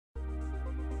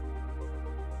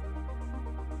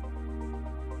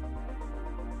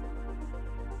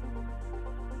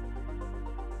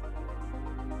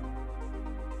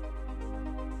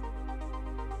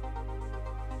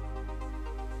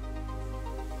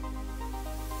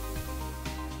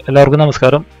എല്ലാവർക്കും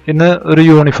നമസ്കാരം. ഇന്ന് ഒരു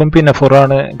യൂണിഫോം പിനഫോർ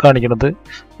ആണ് കാണിക്കുന്നത്.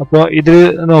 അപ്പോൾ ഇത്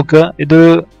നോക്കുക, ഇത്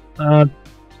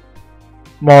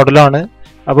മോഡലാണ്.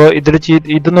 അപ്പോൾ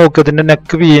ഇത് നോക്കുക, ഇതിന്റെ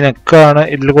നെക്ക് വി നെക്കാണ്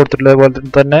ഇതിൽ കൊടുത്തിട്ടുള്ളത്.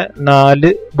 അതുപോലെ തന്നെ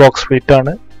 4 ബോക്സ് പ്ലേറ്റ്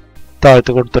ആണ്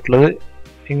താഴത്ത് കൊടുത്തിട്ടുള്ളത്.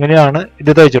 ഇങ്ങനെയാണ്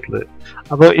ഇത് തയ്ച്ചിട്ടുള്ളത്.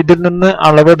 അപ്പോൾ ഇതിൽ നിന്ന്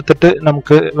അളവെടുത്തിട്ട്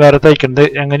നമുക്ക് വേറെ തയ്ക്കുന്നത്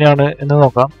എങ്ങനെയാണ് എന്ന്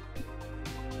നോക്കാം.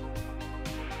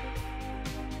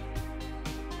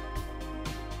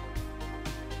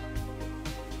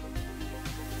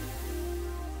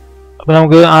 അപ്പോൾ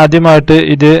നമുക്ക് ആദ്യമായിട്ട്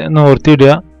ഇത്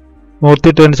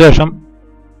നോർത്തിയിട്ടതിന് ശേഷം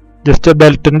ജസ്റ്റ്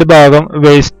ബെൽറ്റിന്റെ ഭാഗം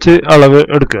വേസ്റ്റ് അളവ്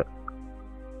എടുക്കുക.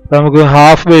 അപ്പോൾ നമുക്ക്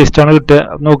ഹാഫ് വേസ്റ്റ് ആണ് കിട്ടുക.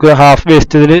 നോക്കുക, ഹാഫ്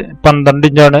വേസ്റ്റ് ഇതിൽ 12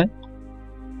 ഇഞ്ചാണ്.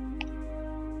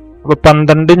 അപ്പോൾ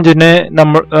 12 ഇഞ്ചിന്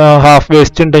നമ്മൾ ഹാഫ്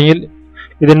വേസ്റ്റ് ഉണ്ടെങ്കിൽ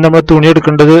ഇതിന് നമ്മൾ തുണി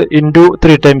എടുക്കേണ്ടത് ×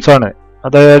 3 ടൈംസ് ആണ്.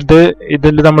 അതായത്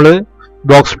ഇതിൽ നമ്മൾ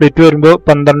ബോക്സ് പ്ലേറ്റ് വരുമ്പോൾ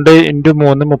 12 × 3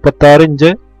 36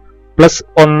 ഇഞ്ച് പ്ലസ്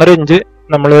 1.5 ഇഞ്ച്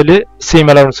നമ്മളിതിൽ സീം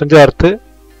അലവൻസും ചേർത്ത്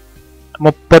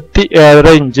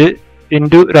 37.5 ഇഞ്ച്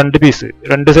 × 2 പീസ്,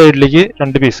 2 സൈഡിലേക്ക്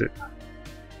 2 പീസ്.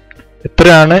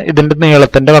 ഇത്രയാണ് ഇതിന്റെ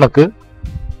നീളത്തിന്റെ കണക്ക്.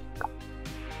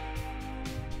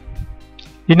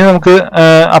 ഇനി നമുക്ക്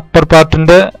അപ്പർ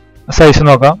പാർട്ടിന്റെ സൈസ്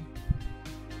നോക്കാം.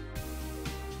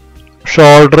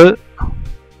 ഷോൾഡർ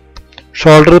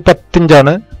 10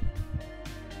 ഇഞ്ചാണ്.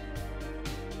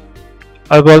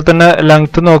 അതുപോലെ തന്നെ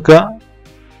ലെങ്ത് നോക്കുക,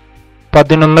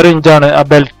 11.5 ഇഞ്ചാണ് ആ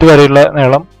ബെൽറ്റ് വരെയുള്ള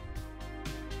നീളം.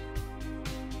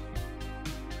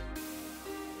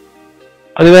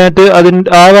 അത് കഴിഞ്ഞിട്ട്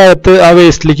ആ ഭാഗത്ത് ആ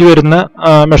വേസ്റ്റിലേക്ക് വരുന്ന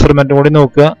മെഷർമെന്റും കൂടി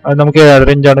നോക്കുക. അത് നമുക്ക്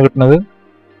 7.5 ഇഞ്ചാണ് കിട്ടുന്നത്.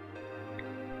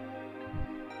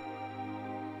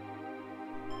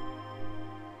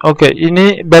 ഓക്കെ, ഇനി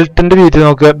ബെൽറ്റിന്റെ വീതി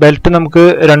നോക്കുക. ബെൽറ്റ് നമുക്ക്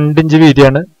 2 ഇഞ്ച്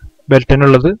വീതിയാണ്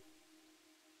ബെൽറ്റിനുള്ളത്.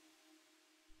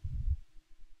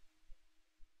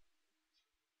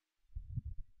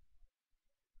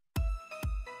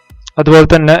 അതുപോലെ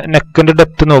തന്നെ നെക്കിന്റെ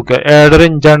ഡെപ്ത് നോക്കുക, 7.5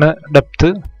 ഇഞ്ചാണ് ഡെപ്ത്.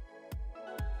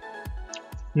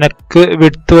 നെക്ക്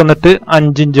വിഡ്ത്ത് വന്നിട്ട്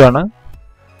 5 ഇഞ്ചാണ്.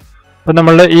 അപ്പൊ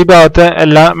നമ്മളുടെ ഈ ഭാഗത്തെ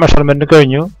എല്ലാ മെഷർമെന്റും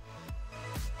കഴിഞ്ഞു.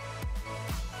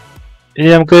 ഇനി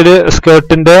നമുക്ക് ഒരു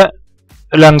സ്കേർട്ടിന്റെ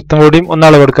ലെങ്ത്തും കൂടിയും ഒന്ന്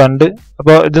അളവെടുക്കാനുണ്ട്.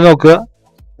 അപ്പോൾ ഇത് നോക്കുക,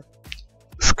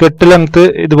 സ്കേർട്ട് ലെങ്ത്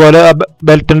ഇതുപോലെ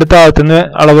ബെൽറ്റിന്റെ താഴത്തുനിന്ന്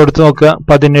അളവെടുത്ത് നോക്കുക,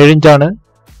 17 ഇഞ്ചാണ്.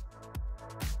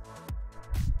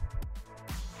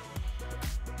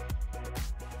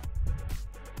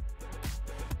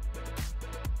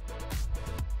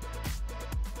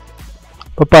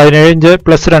 അപ്പോൾ 17 inch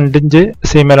plus 2 inch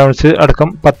seam allowance അടക്കം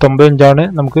 19 ഇഞ്ചാണ്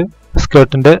നമുക്ക്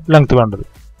സ്കേർട്ടിന്റെ ലെങ്ത് വേണ്ടത്.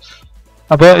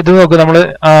 അപ്പോൾ ഇത് നോക്കുക, നമ്മൾ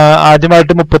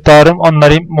ആദ്യമായിട്ട് 36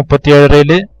 1.5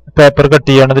 37 പേപ്പർ കട്ട്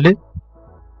ചെയ്യാണ്. ഇതിൽ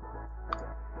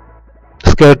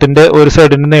സ്കേർട്ടിന്റെ ഒരു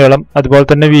സൈഡിന്റെ നീളം അതുപോലെ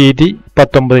തന്നെ വീതി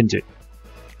 19 ഇഞ്ച്.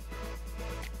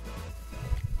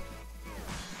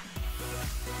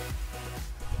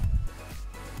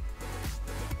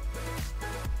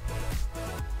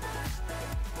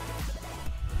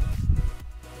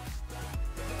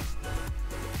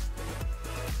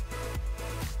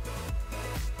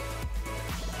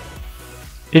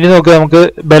 ഇനി നോക്കുക, നമുക്ക്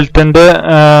ബെൽറ്റിന്റെ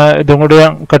ഇതും കൂടി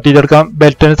കട്ട് ചെയ്തെടുക്കാം.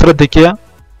 ബെൽറ്റിന് ശ്രദ്ധിക്കുക,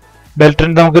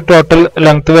 ബെൽറ്റിന് നമുക്ക് ടോട്ടൽ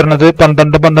ലെങ്ത് വരുന്നത്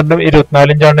 12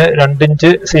 24 ഇഞ്ചാണ്. 2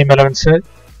 ഇഞ്ച് സീം അലവൻസ്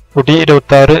കൂടി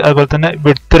 26. അതുപോലെ തന്നെ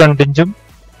വിഡ്ത്ത് 2 ഇഞ്ചും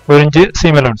 1 ഇഞ്ച്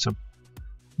സീം അലവൻസും.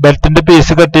 ബെൽറ്റിന്റെ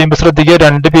പീസ് കട്ട് ചെയ്യുമ്പോൾ ശ്രദ്ധിക്കുക,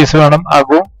 2 പീസ് വേണം.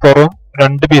 അകവും പുറവും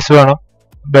 2 പീസ് വേണം.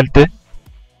 ബെൽറ്റ്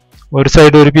ഒരു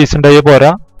സൈഡ് ഒരു പീസ് ഉണ്ടായി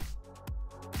പോരാ.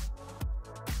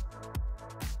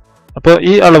 അപ്പോൾ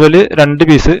ഈ അളവിൽ 2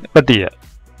 പീസ് കട്ട് ചെയ്യുക.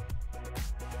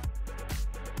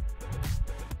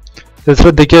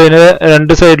 ശ്രദ്ധിക്കുക, അതിന്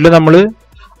 2 സൈഡിൽ നമ്മൾ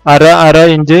അര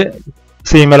ഇഞ്ച്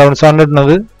സീം അലവൻസ് ആണ്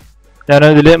ഇടുന്നത്. ഞാൻ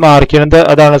ഇതിൽ മാർക്ക് ചെയ്യുന്നത്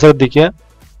അതാണ്, ശ്രദ്ധിക്കുക.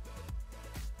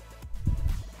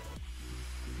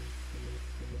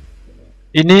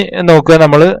 ഇനി നോക്കുക,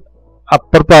 നമ്മൾ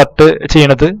അപ്പർ പാർട്ട്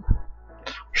ചെയ്യണത്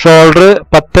ഷോൾഡർ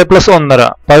 10 + 1.5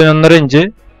 11.5 ഇഞ്ച്.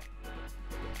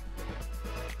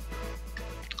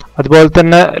 അതുപോലെ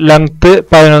തന്നെ ലെങ്ത്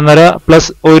 11.5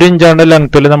 പ്ലസ് 1 ഇഞ്ചാണ്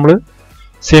ലെങ്ത്തിൽ നമ്മൾ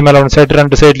സീം അലവൻസ് ആയിട്ട്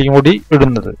 2 സൈഡിലേക്കും കൂടി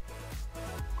ഇടുന്നത്.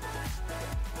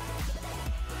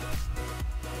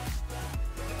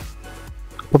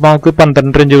 അപ്പൊ നമുക്ക്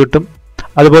 12 ഇഞ്ച് കിട്ടും.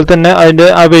 അതുപോലെ തന്നെ അതിന്റെ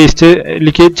ആ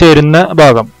വേസ്റ്റിലേക്ക് ചേരുന്ന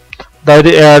ഭാഗം,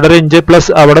 അതായത് 7.5 ഇഞ്ച്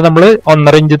പ്ലസ് അവിടെ നമ്മൾ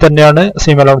 1.5 ഇഞ്ച് തന്നെയാണ്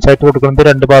സീം അലവൻസ് ആയിട്ട് കൊടുക്കുന്നത്.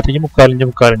 2 ഭാഗത്തേക്ക് 3/4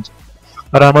 ഇഞ്ച് 3/4 ഇഞ്ച്.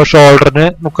 കാരണം നമ്മൾ ഷോൾഡറിന്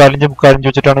 3/4 ഇഞ്ച് 3/4 ഇഞ്ച്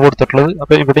വെച്ചിട്ടാണ് കൊടുത്തിട്ടുള്ളത്.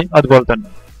 അപ്പൊ ഇവിടെയും അതുപോലെ തന്നെ.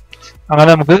 അങ്ങനെ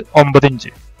നമുക്ക് 9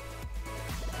 ഇഞ്ച്.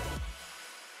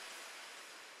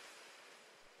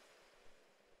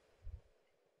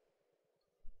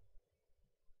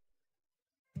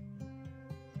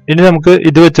 ഇനി നമുക്ക്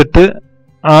ഇത് വെച്ചിട്ട്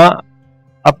ആ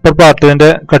അപ്പർ പാർട്ടിന്റെ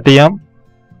കട്ട് ചെയ്യാം.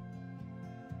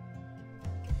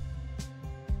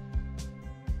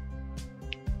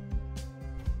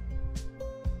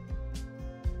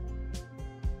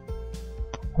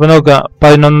 അപ്പൊ നോക്കുക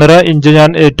 11.5 ഇഞ്ച് ഞാൻ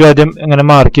ഏറ്റവും ആദ്യം ഇങ്ങനെ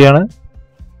മാർക്ക് ചെയ്യാണ്.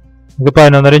 നമുക്ക്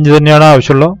 11.5 ഇഞ്ച് തന്നെയാണ്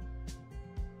ആവശ്യമുള്ളൂ.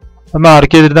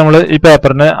 മാർക്ക് ചെയ്തിട്ട് നമ്മൾ ഈ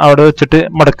പേപ്പറിനെ അവിടെ വെച്ചിട്ട്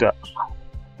മടക്കുക.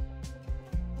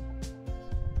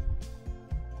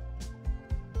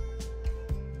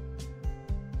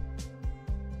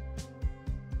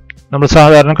 നമ്മൾ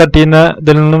സാധാരണ കട്ട് ചെയ്യുന്ന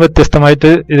ഇതിൽ നിന്നും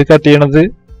വ്യത്യസ്തമായിട്ട് ഇത് കട്ട് ചെയ്യണത്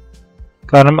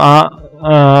കാരണം ആ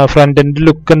ഫ്രണ്ടിന്റെ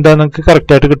ലുക്ക് എന്താന്ന് നമുക്ക്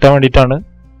കറക്റ്റ് ആയിട്ട് കിട്ടാൻ വേണ്ടിയിട്ടാണ്.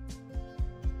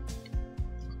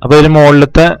 അപ്പൊ ഇതിൽ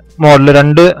മോഡല്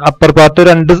രണ്ട് അപ്പർ പാർട്ട്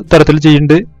രണ്ട് തരത്തിൽ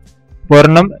ചെയ്യുന്നുണ്ട്.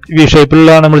 ഒരെണ്ണം വി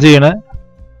ഷേപ്പിലുള്ളതാണ് നമ്മൾ ചെയ്യണത്.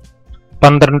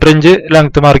 12 ഇഞ്ച്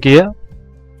ലെങ്ത് മാർക്ക് ചെയ്യുക.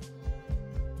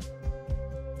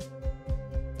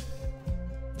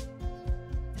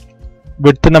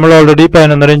 വിഡ്ത്ത് നമ്മൾ ഓൾറെഡി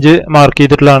 11.5 ഇഞ്ച് മാർക്ക്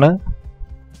ചെയ്തിട്ടുള്ളതാണ്.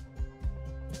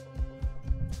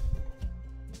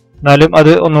 എന്നാലും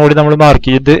അത് ഒന്നുകൂടി നമ്മൾ മാർക്ക്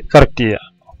ചെയ്ത് കറക്റ്റ് ചെയ്യുക.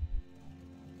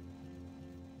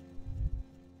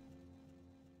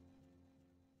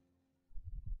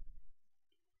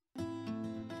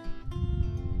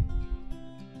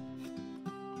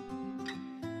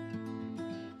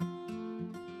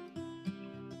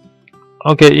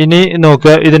 ഓക്കെ, ഇനി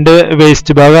നോക്കുക, ഇതിന്റെ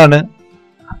വേസ്റ്റ് ഭാഗമാണ്.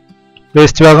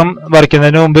 വേസ്റ്റ് ഭാഗം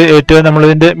വരയ്ക്കുന്നതിന് മുമ്പ് ഏറ്റവും നമ്മൾ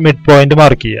ഇതിന്റെ മിഡ് പോയിന്റ്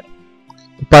മാർക്ക് ചെയ്യുക.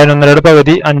 11.5യുടെ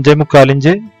പകുതി 5.25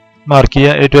 ഇഞ്ച് മാർക്ക്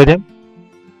ചെയ്യുക. ഏറ്റവും ആദ്യം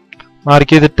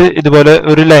മാർക്ക് ചെയ്തിട്ട് ഇതുപോലെ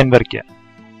ഒരു ലൈൻ വരയ്ക്കുക.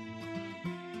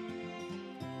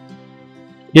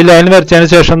 ഈ ലൈൻ വരച്ചതിന്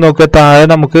ശേഷം നോക്കുക, താഴെ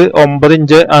നമുക്ക് 9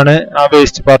 ഇഞ്ച് ആണ് ആ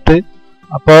വേസ്റ്റ് പാർട്ട്.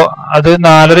 അപ്പോൾ അത്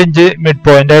 4.5 ഇഞ്ച് മിഡ്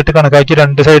പോയിന്റ് ആയിട്ട് കണക്കാക്കി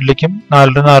രണ്ട് സൈഡിലേക്കും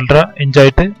 4.5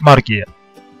 ഇഞ്ചായിട്ട് മാർക്ക് ചെയ്യുക.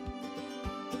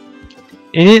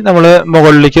 ഇനി നമ്മൾ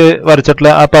മുകളിലേക്ക് വരച്ചിട്ടുള്ള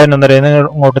ആ 11.5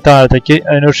 ഇങ്ങോട്ട് താഴത്തേക്ക്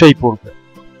അതിനൊരു ഷേപ്പ് കൊടുക്കുക.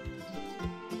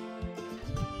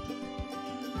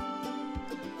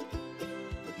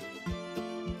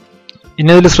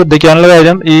 ഇനി ഇതിൽ ശ്രദ്ധിക്കാനുള്ള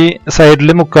കാര്യം, ഈ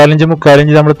സൈഡിൽ 3/4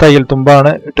 ഇഞ്ച് നമ്മൾ തയ്യൽ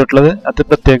തുമ്പാണ് ഇട്ടിട്ടുള്ളത്. അത്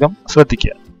പ്രത്യേകം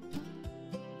ശ്രദ്ധിക്കുക.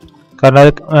 കാരണം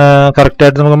അത്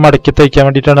കറക്റ്റായിട്ട് നമുക്ക് മടക്കി തയ്ക്കാൻ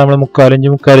വേണ്ടിയിട്ടാണ് നമ്മൾ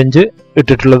 3/4 ഇഞ്ച്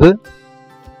ഇട്ടിട്ടുള്ളത്.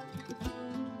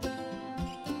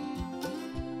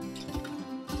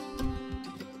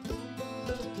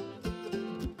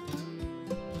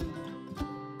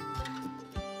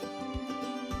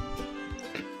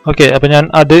 ഓക്കെ, അപ്പൊ ഞാൻ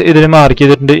അത് ഇതിൽ മാർക്ക്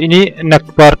ചെയ്തിട്ടുണ്ട്. ഇനി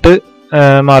നെക്ക് പാർട്ട്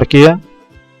മാർക്ക് ചെയ്യുക.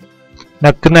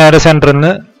 നെക്ക് നേരെ സെന്ററിൽ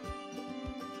നിന്ന്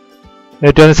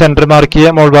ഏറ്റവും സെന്റർ മാർക്ക്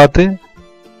ചെയ്യുക. മോൾ ഭാഗത്ത്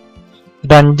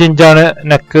ഇത് 5 ഇഞ്ചാണ്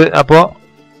നെക്ക്. അപ്പോൾ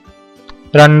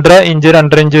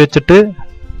 2.5 ഇഞ്ച് വെച്ചിട്ട്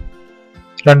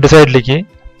രണ്ട് സൈഡിലേക്ക്,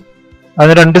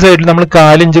 അതിന് രണ്ട് സൈഡിൽ നമ്മൾ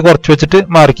 4 ഇഞ്ച് കുറച്ച് വെച്ചിട്ട്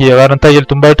മാർക്ക് ചെയ്യുക. കാരണം തയ്യൽ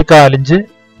തുമ്പായിട്ട് 4 ഇഞ്ച്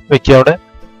വെക്കുക അവിടെ.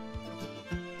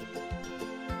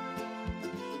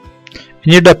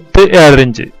 ഇനി depth 7.5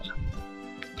 inch.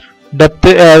 Depth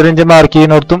 7.5 inch mark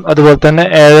ചെയ്യുന്നിടത്തും അതുപോലെ തന്നെ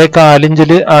 7.25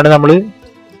 ഇഞ്ചിൽ ആണ് നമ്മൾ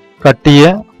കട്ട്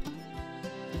ചെയ്യുക.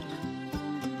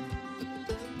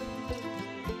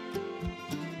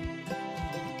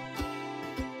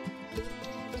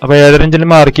 അപ്പൊ 7.5 ഇഞ്ചിൽ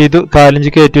മാർക്ക് ചെയ്തു, 4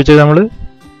 ഇഞ്ച് കയറ്റി വെച്ച് നമ്മൾ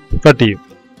കട്ട് ചെയ്യും.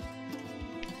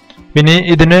 പിന്നെ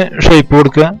ഇതിന് ഷേപ്പ്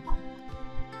കൊടുക്കുക.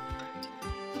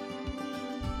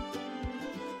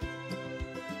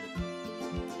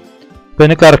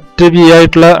 ഇതിന് കറക്റ്റ് വി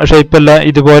ആയിട്ടുള്ള ഷേപ്പ് അല്ല,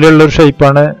 ഇതുപോലെയുള്ള ഒരു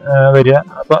ഷേപ്പാണ് വരിക.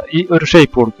 അപ്പൊ ഈ ഒരു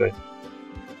ഷേപ്പ് കൊടുക്കുക.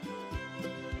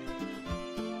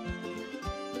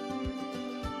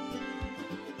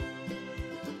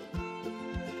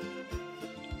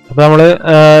 അപ്പൊ നമ്മള്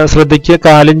ശ്രദ്ധിക്കുക,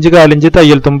 4 ഇഞ്ച്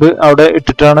തയ്യൽ തുമ്പ് അവിടെ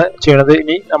ഇട്ടിട്ടാണ് ചെയ്യണത്.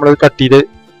 ഇനി നമ്മൾ കട്ട് ചെയ്ത്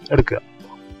എടുക്കുക.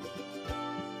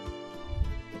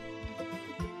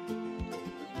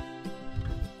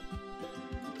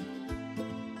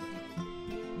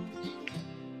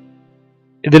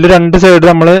 ഇതിൽ രണ്ട് സൈഡ്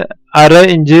നമ്മൾ 1/2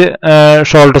 ഇഞ്ച്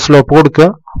ഷോൾഡർ സ്ലോപ്പ് കൊടുക്കുക.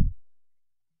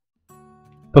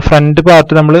 ഇപ്പൊ ഫ്രണ്ട്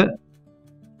പാർട്ട് നമ്മൾ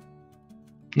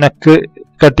നെക്ക്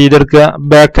കട്ട് ചെയ്തെടുക്കുക.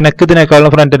 ബാക്ക് നെക്ക്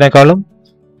ഇതിനേക്കാളും ഫ്രണ്ടിനേക്കാളും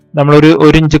നമ്മളൊരു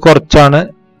 1 ഇഞ്ച് കുറച്ചാണ്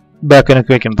ബാക്ക്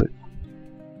നെക്ക് വെക്കുന്നത്.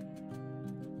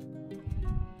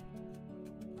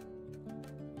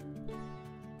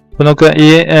 അപ്പൊ നമുക്ക്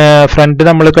ഈ ഫ്രണ്ട്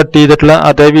നമ്മൾ കട്ട് ചെയ്തിട്ടുള്ള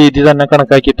അതേ വീതി തന്നെ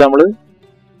കണക്കാക്കിയിട്ട് നമ്മൾ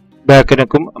ബാക്ക്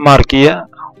നെക്കും മാർക്ക് ചെയ്യുക.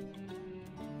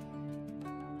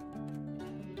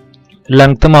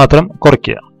 ലെങ്ത് മാത്രം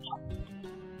കുറയ്ക്കുക.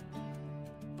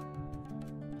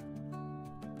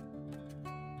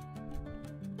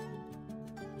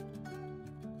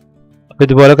 അപ്പൊ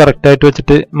ഇതുപോലെ കറക്റ്റ് ആയിട്ട്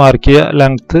വെച്ചിട്ട് മാർക്ക് ചെയ്യുക.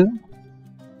 ലെങ്ത്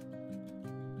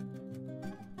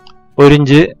 1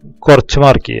 ഇഞ്ച് കുറച്ച്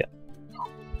മാർക്ക് ചെയ്യുക.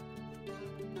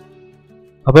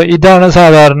 അപ്പൊ ഇതാണ്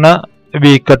സാധാരണ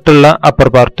വി കട്ടുള്ള അപ്പർ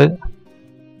പാർട്ട്.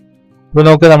 അപ്പൊ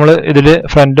നോക്ക്, നമ്മൾ ഇതില്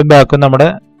ഫ്രണ്ടും ബാക്കും നമ്മുടെ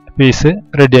പീസ്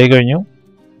റെഡി ആയി കഴിഞ്ഞു.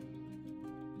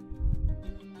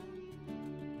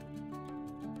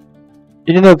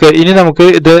 ഇനി നോക്ക്, ഇനി നമുക്ക്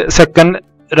ഇത്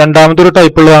രണ്ടാമത്തെ ഒരു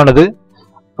ടൈപ്പ് ഉള്ളതാണിത്.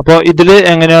 അപ്പോൾ ഇതിൽ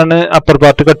എങ്ങനെയാണ് അപ്പർ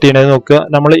പാർട്ട് കട്ട് ചെയ്യണത് നോക്കുക.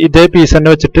 നമ്മൾ ഇതേ പീസ്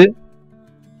തന്നെ വെച്ചിട്ട്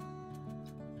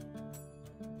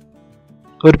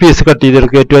ഒരു പീസ് കട്ട്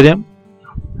ചെയ്തെടുക്കുക. ഏറ്റവും ആദ്യം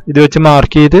ഇത് വെച്ച്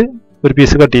മാർക്ക് ചെയ്ത് ഒരു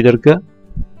പീസ് കട്ട് ചെയ്തെടുക്കുക.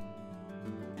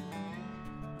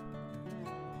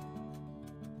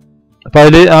 അപ്പൊ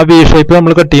അതിൽ ആ വി ഷേപ്പ്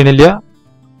നമ്മൾ കട്ട് ചെയ്യണില്ല.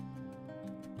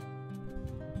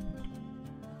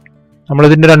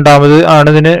 നമ്മളിതിന്റെ രണ്ടാമത് ആണ്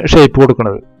ഇതിന് ഷേപ്പ്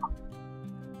കൊടുക്കുന്നത്.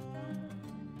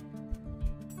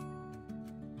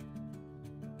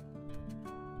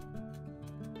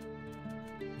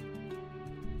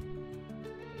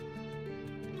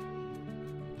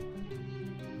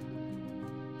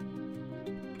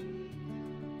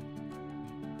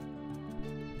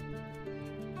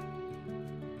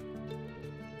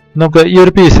 നമുക്ക് ഈ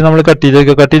ഒരു പീസ് നമ്മൾ കട്ട്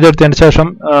ചെയ്തെടുത്തതിന് ശേഷം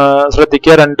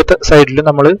ശ്രദ്ധിക്കുക, രണ്ട് സൈഡിലും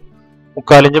നമ്മൾ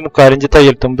 3/4 ഇഞ്ച്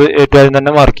തയ്യൽ തുമ്പ് ഏറ്റവും ആദ്യം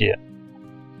തന്നെ മാർക്ക് ചെയ്യുക.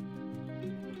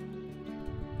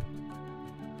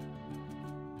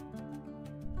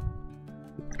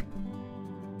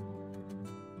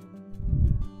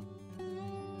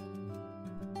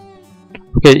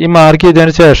 ഓക്കെ, ഈ മാർക്ക്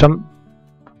ചെയ്തതിന് ശേഷം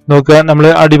നോക്കുക, നമ്മൾ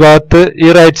അടിഭാഗത്ത് ഈ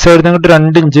റൈറ്റ് സൈഡിൽ നിന്ന്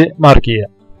 2 ഇഞ്ച് മാർക്ക്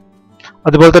ചെയ്യുക.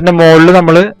 അതുപോലെ തന്നെ മുകളിൽ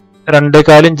നമ്മൾ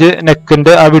 2.25 ഇഞ്ച്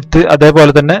നെക്കിന്റെ ആ വിഡ്ത്ത്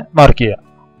അതേപോലെ തന്നെ മാർക്ക് ചെയ്യുക.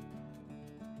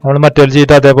 നമ്മൾ മറ്റേ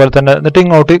ചെയ്ത് അതേപോലെ തന്നെ, എന്നിട്ട്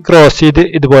ഇങ്ങോട്ട് ക്രോസ് ചെയ്ത്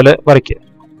ഇതുപോലെ വരയ്ക്കുക.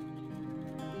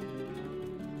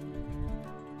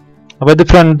 അപ്പൊ ഇത്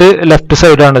ഫ്രണ്ട് ലെഫ്റ്റ്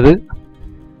സൈഡാണിത്.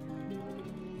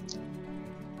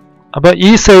 അപ്പൊ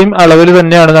ഈ സെയിം അളവിൽ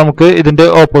തന്നെയാണ് നമുക്ക് ഇതിന്റെ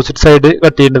ഓപ്പോസിറ്റ് സൈഡ്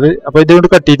കട്ട് ചെയ്യേണ്ടത്. അപ്പൊ ഇതുകൊണ്ട്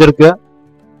കട്ട് ചെയ്തെടുക്കുക.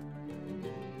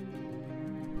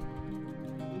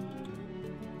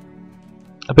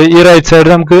 അപ്പൊ ഈ റൈറ്റ് സൈഡ്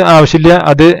നമുക്ക് ആവശ്യമില്ല,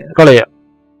 അത് കളയാം.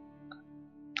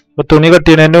 അപ്പൊ തുണി കട്ട്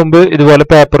ചെയ്യുന്നതിന് മുമ്പ് ഇതുപോലെ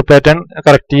പേപ്പർ പാറ്റേൺ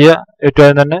കറക്റ്റ് ചെയ്യുക ഏറ്റവും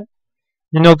ആദ്യം തന്നെ.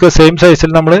 ഇനി നമുക്ക് സെയിം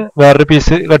സൈസിൽ നമ്മൾ വേറൊരു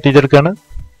പീസ് കട്ട് ചെയ്തെടുക്കുകയാണ്.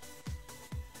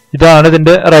 ഇതാണ്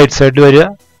ഇതിന്റെ റൈറ്റ് സൈഡിൽ വരിക.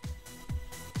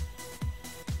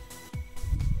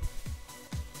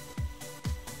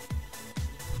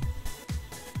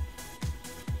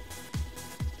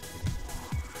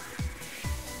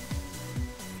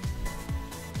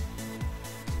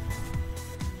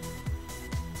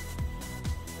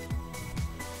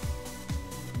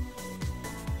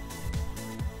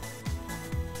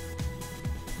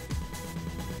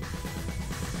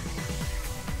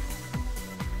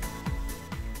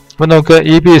 അപ്പൊ നമുക്ക്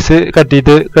ഈ പീസ് കട്ട്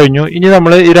ചെയ്ത് കഴിഞ്ഞു. ഇനി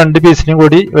നമ്മൾ ഈ 2 പീസിനും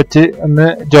കൂടി വെച്ച് ഒന്ന്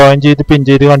ജോയിൻ ചെയ്ത് പിൻ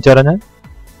ചെയ്ത് കാണിച്ചാലാണ്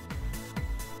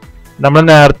നമ്മൾ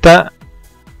നേരത്തെ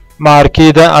മാർക്ക്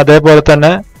ചെയ്ത അതേപോലെ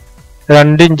തന്നെ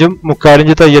 2 ഇഞ്ചും 3/4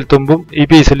 ഇഞ്ച് തയ്യൽ തുമ്പും ഈ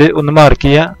പീസിൽ ഒന്ന് മാർക്ക്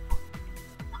ചെയ്യുക.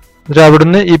 എന്നിട്ട്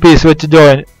അവിടുന്ന് ഈ പീസ് വെച്ച്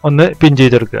ജോയിൻ ഒന്ന് പിൻ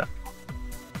ചെയ്തെടുക്കുക.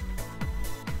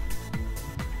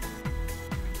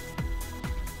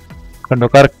 കണ്ടോ,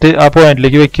 കറക്റ്റ് ആ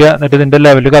പോയിന്റിലേക്ക് വെക്കുക. എന്നിട്ട് ഇതിന്റെ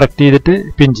ലെവൽ കറക്റ്റ് ചെയ്തിട്ട്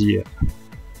പിൻ ചെയ്യുക.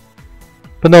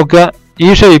 ഇപ്പൊ നോക്കുക, ഈ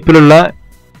ഷേപ്പിലുള്ള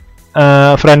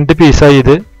ഫ്രണ്ട് പീസായി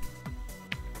ഇത്.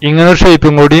 ഇങ്ങനൊരു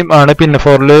ഷേപ്പും കൂടിയും ആണ്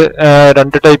പിന്നഫോറിൽ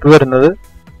 2 ടൈപ്പ് വരുന്നത്.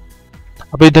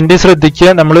 അപ്പൊ ഇതിന്റെ ശ്രദ്ധിക്കുക,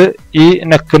 നമ്മൾ ഈ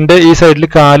നെക്കിന്റെ ഈ സൈഡിൽ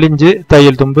 4 ഇഞ്ച്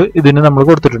തയ്യൽ തുമ്പ് ഇതിന് നമ്മൾ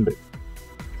കൊടുത്തിട്ടുണ്ട്.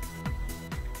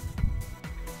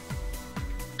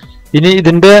 ഇനി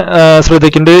ഇതിന്റെ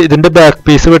ശ്രദ്ധിക്കേണ്ടത്, ഇതിന്റെ ബാക്ക്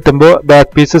പീസ് വെട്ടുമ്പോൾ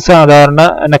ബാക്ക് പീസ് സാധാരണ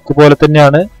നെക്ക് പോലെ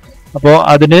തന്നെയാണ്. അപ്പോൾ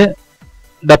അതിന്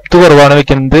ഡെപ്ത് കുറവാണ്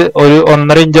വെക്കുന്നത്. ഒരു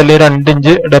 1.5 ഇഞ്ച് അല്ലെങ്കിൽ 2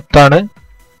 ഇഞ്ച് ഡെപ്ത് ആണ്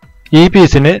ഈ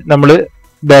പീസിന് നമ്മൾ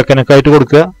ബാക്ക് നെക്കായിട്ട്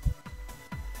കൊടുക്കുക.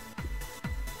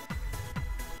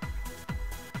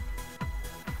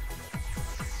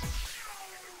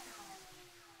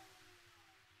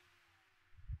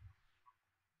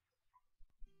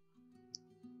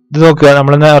 ഇത് നോക്കുക,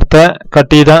 നമ്മൾ നേരത്തെ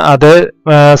കട്ട് ചെയ്ത അതേ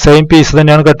സെയിം പീസ്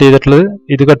തന്നെയാണ് കട്ട് ചെയ്തിട്ടുള്ളത്.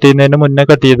 ഇത് കട്ട് ചെയ്യുന്നതിന് മുന്നേ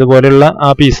കട്ട് ചെയ്തതുപോലെയുള്ള ആ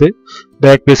പീസ്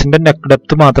ബാക്ക് പീസിന്റെ നെക്ക്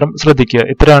ഡെപ്ത് മാത്രം ശ്രദ്ധിക്കുക.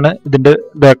 ഇത്രയാണ് ഇതിന്റെ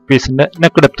ബാക്ക് പീസിന്റെ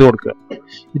നെക്ക് ഡെപ്ത് കൊടുക്കുക.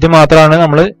 ഇത് മാത്രമാണ്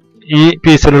നമ്മൾ ഈ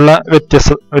പീസിലുള്ള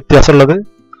വ്യത്യാസമുള്ളത്,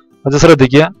 അത്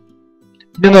ശ്രദ്ധിക്കുക.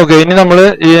 ഇനി നോക്കുക, ഇനി നമ്മൾ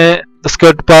ഈ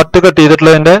skirt part cut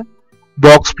ചെയ്തിട്ടുള്ളതിന്റെ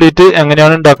box pleat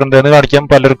എങ്ങനെയാണ് ഉണ്ടാക്കുന്നത് എന്ന്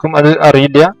കാണിക്കാം. പലർക്കും അത്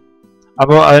അറിയില്ല.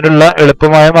 അപ്പോൾ അതിനുള്ള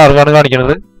എളുപ്പമായ മാർഗമാണ്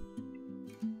കാണിക്കുന്നത്.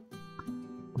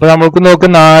 അപ്പൊ നമുക്ക് നോക്ക്,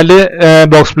 4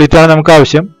 ബോക്സ് പ്ലീറ്റ് ആണ് നമുക്ക്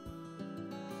ആവശ്യം.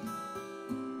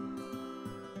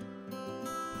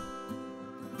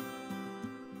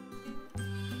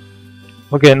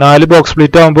 ഓക്കെ, 4 ബോക്സ്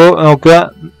പ്ലീറ്റ് ആകുമ്പോൾ നോക്കുക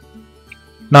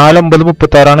 4 9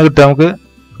 36 കിട്ടുക നമുക്ക്.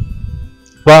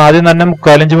 അപ്പൊ ആദ്യം തന്നെ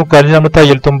 3/4 ഇഞ്ച് നമ്മൾ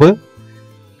തയ്യൽ തുമ്പ്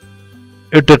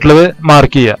ഇട്ടിട്ടുള്ളത്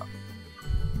മാർക്ക് ചെയ്യുക.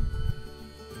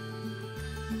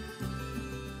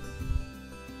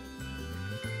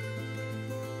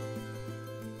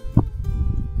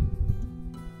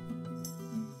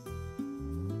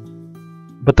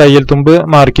 ഇപ്പൊ തയ്യൽ തുമ്പ്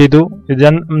മാർക്ക് ചെയ്തു. ഇത്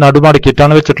ഞാൻ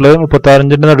നടുമടക്കിയിട്ടാണ് വെച്ചിട്ടുള്ളത്, 36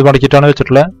 ഇഞ്ചിന്റെ നടുമടക്കിയിട്ടാണ്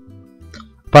വെച്ചിട്ടുള്ളത്.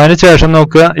 അപ്പൊ അതിനുശേഷം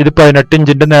നോക്കുക, ഇത് 18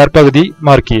 ഇഞ്ചിന്റെ നേർപകുതി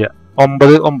മാർക്ക് ചെയ്യുക.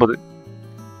 9, 9.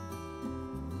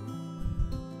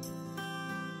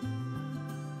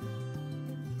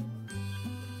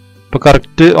 ഇപ്പൊ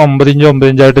കറക്റ്റ് 9 ഇഞ്ച് 9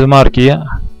 ഇഞ്ചായിട്ട് ഇത് മാർക്ക് ചെയ്യുക.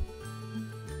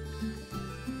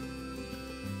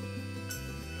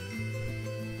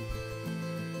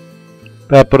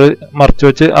 പേപ്പർ മറച്ചു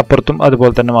വെച്ച് അപ്പുറത്തും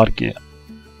അതുപോലെ തന്നെ മാർക്ക് ചെയ്യുക.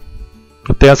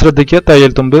 പ്രത്യേകം ശ്രദ്ധിക്കുക,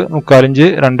 തയ്യൽ തുമ്പ് 3/4 ഇഞ്ച്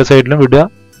രണ്ട് സൈഡിലും വിടുക.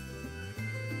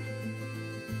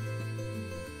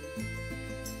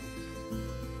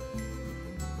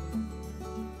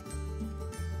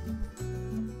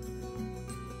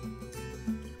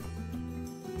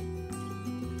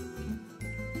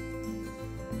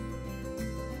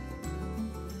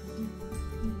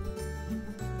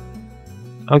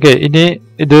 ഓക്കെ, ഇനി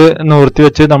ഇത് നിവർത്തി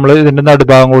വെച്ച് നമ്മൾ ഇതിന്റെ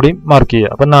നടുഭാഗം കൂടി മാർക്ക്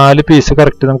ചെയ്യുക. അപ്പൊ 4 പീസ്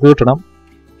കറക്റ്റ് നമുക്ക് കിട്ടണം.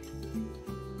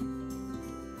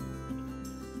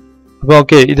 അപ്പൊ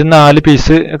ഓക്കെ, ഇത് 4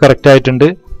 പീസ് കറക്റ്റ് ആയിട്ടുണ്ട്.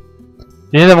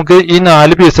 ഇനി നമുക്ക് ഈ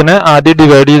 4 പീസിനെ ആദ്യം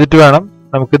ഡിവൈഡ് ചെയ്തിട്ട് വേണം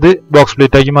നമുക്കിത് ബോക്സ്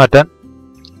പ്ലേറ്റ് ആക്കി മാറ്റാൻ.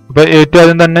 അപ്പൊ ഏറ്റവും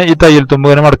ആദ്യം തന്നെ ഈ തയ്യൽ തുമ്പ്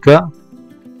ഇങ്ങനെ മടക്കുക.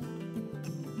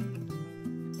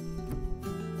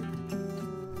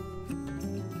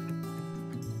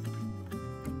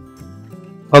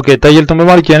 ഓക്കെ, തയ്യൽ തുമ്പ്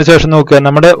മടക്കിയതിന് ശേഷം നോക്കുക,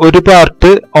 നമ്മുടെ ഒരു പാർട്ട്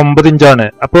 9 ഇഞ്ചാണ്.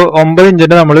 അപ്പോൾ 9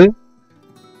 ഇഞ്ചിനെ നമ്മൾ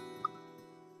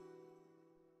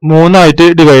 3 ആയിട്ട്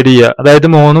ഡിവൈഡ് ചെയ്യുക. അതായത്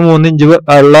 3 ഇഞ്ച്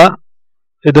ഉള്ള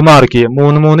ഇത് മാർക്ക് ചെയ്യുക.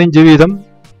 3 ഇഞ്ച് വീതം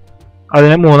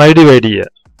അതിനെ 3 ആയി ഡിവൈഡ് ചെയ്യുക.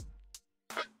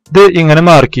 ഇത് ഇങ്ങനെ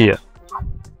മാർക്ക് ചെയ്യുക.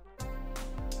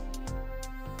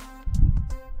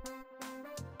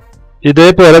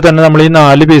 ഇതേപോലെ തന്നെ നമ്മൾ ഈ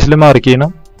 4 പീസിൽ മാർക്ക്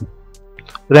ചെയ്യണം.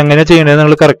 ഇതെങ്ങനെ ചെയ്യണത്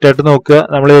നിങ്ങൾ കറക്റ്റ് ആയിട്ട് നോക്കുക.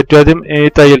 നമ്മൾ ഏറ്റവും ആദ്യം ഈ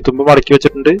തയ്യൽ തുമ്പ് മടക്കി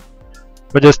വെച്ചിട്ടുണ്ട്.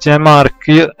 അപ്പൊ ജസ്റ്റ് ഞാൻ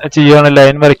മാർക്ക് ചെയ്യുകയാണ്,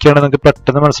 ലൈൻ വരയ്ക്കുകയാണ്, നിങ്ങൾക്ക്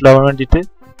പെട്ടെന്ന് മനസ്സിലാവാൻ വേണ്ടിയിട്ട്.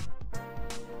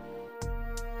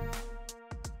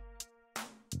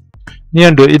 ഇനി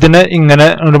കണ്ടു, ഇതിനെ ഇങ്ങനെ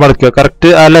മടക്കുക. കറക്റ്റ്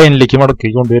ആ ലൈനിലേക്ക്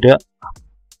മടക്കി കൊണ്ടുവരിക.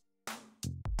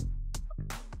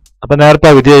 അപ്പൊ നേരെ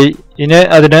പകുതിയായി. ഇനി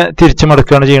അതിനെ തിരിച്ചു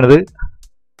മടക്കുകയാണ് ചെയ്യണത്.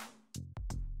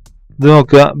 ഇത്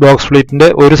നോക്കുക, ബോക്സ് പ്ലേറ്റിന്റെ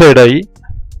ഒരു സൈഡായി.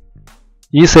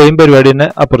 ഈ സെയിം പരിപാടി തന്നെ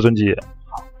അപ്പുറത്തും ചെയ്യുക.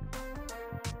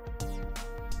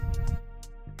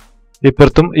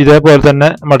 ഇപ്പുറത്തും ഇതേപോലെ തന്നെ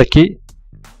മടക്കി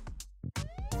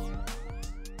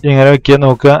ഇങ്ങനെ വെക്കുക.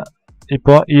 നോക്കുക,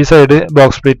 ഇപ്പോൾ ഈ സൈഡ്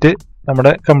ബോക്സ് പ്ലേറ്റ്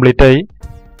നമ്മുടെ കംപ്ലീറ്റ് ആയി.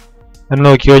 അങ്ങനെ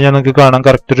നോക്കി കഴിഞ്ഞാൽ നിങ്ങൾക്ക് കാണാം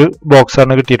കറക്റ്റ് ഒരു ബോക്സ്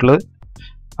ആണ് കിട്ടിയിട്ടുള്ളത്.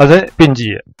 അത് പിൻ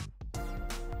ചെയ്യുക.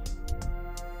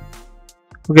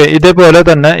 ഓക്കെ, ഇതേപോലെ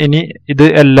തന്നെ ഇനി ഇത്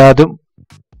എല്ലാതും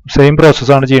സെയിം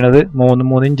പ്രോസസ്സാണ് ചെയ്യുന്നത്.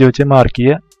 3 ഇഞ്ച് വെച്ച് മാർക്ക്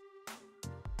ചെയ്യുക.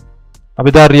 അപ്പൊ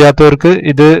ഇത് അറിയാത്തവർക്ക്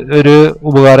ഇത് ഒരു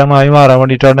ഉപകാരമായി മാറാൻ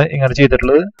വേണ്ടിയിട്ടാണ് ഇങ്ങനെ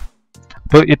ചെയ്തിട്ടുള്ളത്.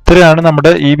 അപ്പൊ ഇത്രയാണ്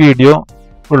നമ്മുടെ ഈ വീഡിയോ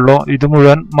ഉള്ളൂ. ഇത്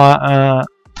മുഴുവൻ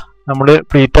നമ്മൾ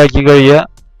പ്ലീറ്റ് ആക്കി കഴിയുക.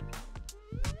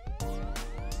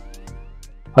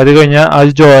 അത് കഴിഞ്ഞാൽ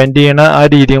അത് ജോയിന്റ് ചെയ്യണ ആ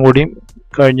രീതിയും കൂടി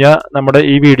കഴിഞ്ഞാൽ നമ്മുടെ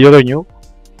ഈ വീഡിയോ കഴിഞ്ഞു.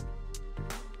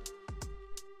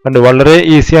 കണ്ടു, വളരെ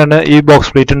ഈസിയാണ് ഈ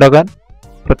ബോക്സ് പ്ലേറ്റ് ഉണ്ടാക്കാൻ.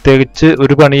 പ്രത്യേകിച്ച്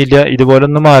ഒരു പണിയില്ല. ഇതുപോലെ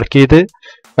ഒന്ന് മാർക്ക് ചെയ്ത്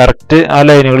കറക്റ്റ് ആ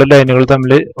ലൈനുകൾ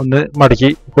തമ്മിൽ ഒന്ന് മടക്കി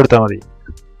കൊടുത്താൽ മതി.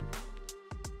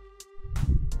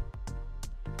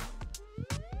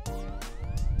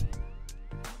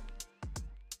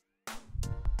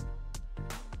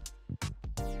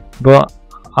 അപ്പോൾ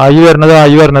ആയി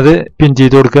വരുന്നത് പിൻ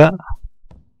ചെയ്ത് കൊടുക്കുക.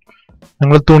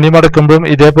 നിങ്ങൾ തുണി മടക്കുമ്പോഴും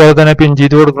ഇതേപോലെ തന്നെ പിൻ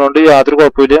ചെയ്ത് കൊടുക്കുന്നതുകൊണ്ട് യാതൊരു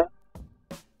കുഴപ്പമില്ല.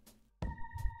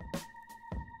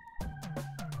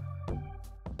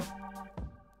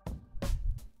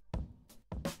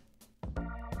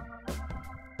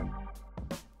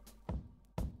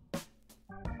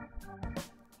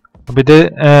 അപ്പൊ ഇത്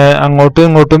അങ്ങോട്ടും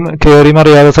ഇങ്ങോട്ടും കയറി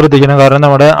മറിയാതെ ശ്രദ്ധിക്കണം. കാരണം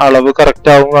നമ്മുടെ അളവ് കറക്റ്റ്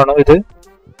ആവും വേണം. ഇത്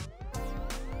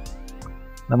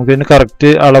നമുക്കിതിന് കറക്റ്റ്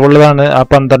അളവുള്ളതാണ്. ആ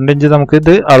 12 ഇഞ്ച് നമുക്ക്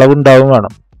ഇത് അളവുണ്ടാവും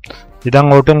വേണം. ഇത്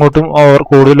അങ്ങോട്ടും ഇങ്ങോട്ടും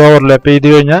കൂടുതൽ ഓവർലാപ്പ് ചെയ്ത്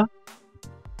കഴിഞ്ഞാൽ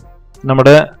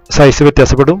നമ്മുടെ സൈസ്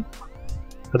വ്യത്യാസപ്പെടും.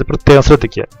 അത് പ്രത്യേകം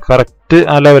ശ്രദ്ധിക്കുക. കറക്റ്റ്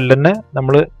ആ ലെവലിൽ തന്നെ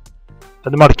നമ്മൾ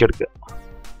അത് മടക്കിയെടുക്കുക.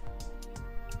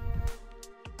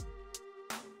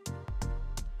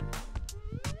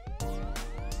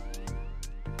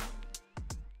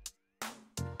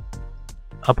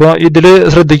 അപ്പോൾ ഇതിൽ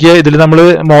ശ്രദ്ധിക്കുക, ഇതിൽ നമ്മൾ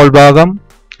മോൾ ഭാഗം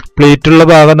പ്ലേറ്റുള്ള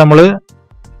ഭാഗം നമ്മൾ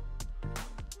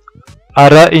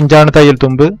 1/2 ഇഞ്ചാണ് തയ്യൽ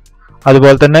തുമ്പ്.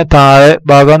 അതുപോലെ തന്നെ താഴെ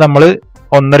ഭാഗം നമ്മൾ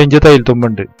 1.5 ഇഞ്ച് തയ്യൽ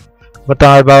തുമ്പുണ്ട്. അപ്പൊ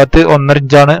താഴെ ഭാഗത്ത് 1.5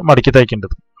 ഇഞ്ചാണ് മടക്കി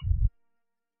തയ്ക്കേണ്ടത്.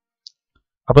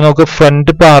 അപ്പൊ നമുക്ക്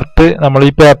ഫ്രണ്ട് പാർട്ട് നമ്മൾ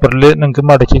ഈ പേപ്പറിൽ നിങ്ങൾക്ക്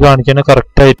മടക്കി കാണിക്കാൻ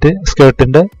കറക്റ്റ് ആയിട്ട്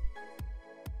സ്കേർട്ടിന്റെ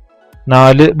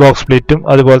 4 ബോക്സ് പ്ലേറ്റും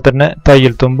അതുപോലെ തന്നെ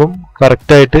തയ്യൽ തുമ്പും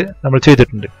കറക്റ്റ് ആയിട്ട് നമ്മൾ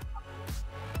ചെയ്തിട്ടുണ്ട്.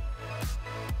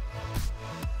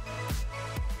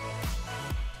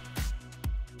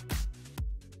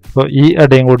 അപ്പോൾ ഈ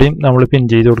ഇടയും കൂടിയും നമ്മൾ പിൻ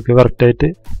ചെയ്ത് കൊടുക്കുക കറക്റ്റായിട്ട്.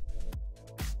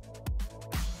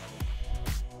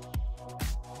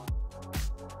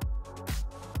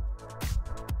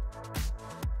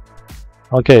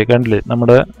 ഓക്കെ, കണ്ടില്ലേ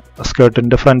നമ്മുടെ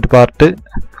സ്കേർട്ടിൻ്റെ ഫ്രണ്ട് പാർട്ട്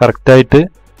കറക്റ്റായിട്ട്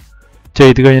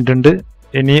ചെയ്ത് കഴിഞ്ഞിട്ടുണ്ട്.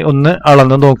 ഇനി ഒന്ന്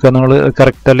അളന്ന് നോക്കുക നിങ്ങൾ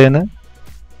കറക്റ്റ് അല്ലേന്ന്.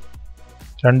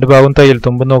 രണ്ട് ഭാഗം തയ്യൽ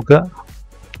തുമ്പ് നോക്കുക.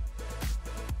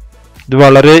 ഇത്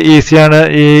വളരെ ഈസിയാണ്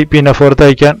ഈ പിനഫോർ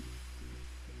തയ്ക്കാൻ.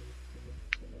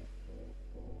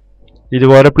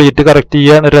 ഇതുപോലെ പ്ലീറ്റ് കറക്റ്റ്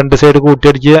ചെയ്യുക, രണ്ട് സൈഡ്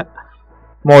കൂട്ടിയടിക്കുക,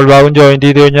 മോൾ ഭാഗം ജോയിന്റ്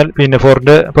ചെയ്ത് കഴിഞ്ഞാൽ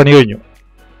പിനഫോറിന്റെ പണി കഴിഞ്ഞു.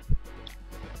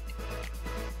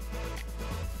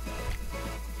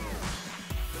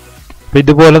 അപ്പൊ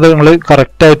ഇതുപോലെ നിങ്ങൾ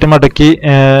കറക്റ്റായിട്ട് മടക്കി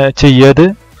ചെയ്യാത്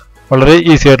വളരെ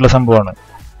ഈസി ആയിട്ടുള്ള സംഭവമാണ്.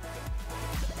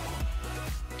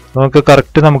 നമുക്ക്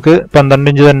കറക്റ്റ് നമുക്ക് 12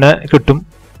 ഇഞ്ച് തന്നെ കിട്ടും.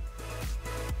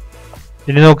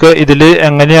 ഇനി നമുക്ക് ഇതിൽ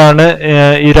എങ്ങനെയാണ്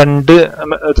ഈ രണ്ട്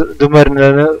ഇതും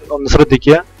വരുന്നതെന്ന് ഒന്ന്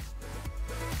ശ്രദ്ധിക്കുക.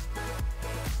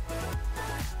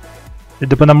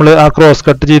 ഇതിപ്പോ നമ്മൾ ആ ക്രോസ്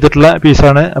കട്ട് ചെയ്തിട്ടുള്ള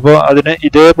പീസാണ്. അപ്പോൾ അതിന്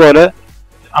ഇതേപോലെ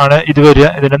ആണ് ഇത് വരിക.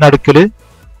 ഇതിന്റെ നടുക്കില്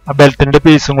ആ ബെൽറ്റിന്റെ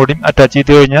പീസും കൂടി അറ്റാച്ച്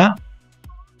ചെയ്ത് കഴിഞ്ഞാൽ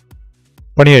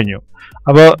പണി കഴിഞ്ഞു.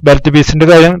 അപ്പോൾ ബെൽറ്റ് പീസിന്റെ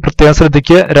കാര്യം പ്രത്യേകം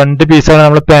ശ്രദ്ധിക്കുക. 2 പീസാണ്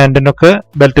നമ്മൾ പാൻറ്റിനൊക്കെ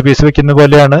ബെൽറ്റ് പീസ് വെക്കുന്ന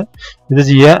പോലെയാണ് ഇത്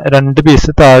ചെയ്യുക. 2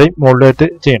 പീസ് താഴെയും മുകളിലായിട്ട്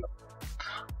ചെയ്യണം.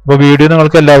 അപ്പോൾ വീഡിയോ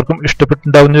നിങ്ങൾക്ക് എല്ലാവർക്കും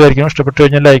ഇഷ്ടപ്പെട്ടിട്ടുണ്ടാവും എന്ന് വിചാരിക്കും. ഇഷ്ടപ്പെട്ടു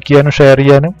കഴിഞ്ഞാൽ ലൈക്ക് ചെയ്യാനും ഷെയർ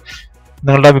ചെയ്യാനും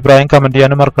നിങ്ങളുടെ അഭിപ്രായം കമന്റ്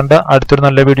ചെയ്യാനും മറക്കണ്ട. അടുത്തൊരു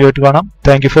നല്ല വീഡിയോ ആയിട്ട് കാണാം.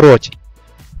 Thank you for watching.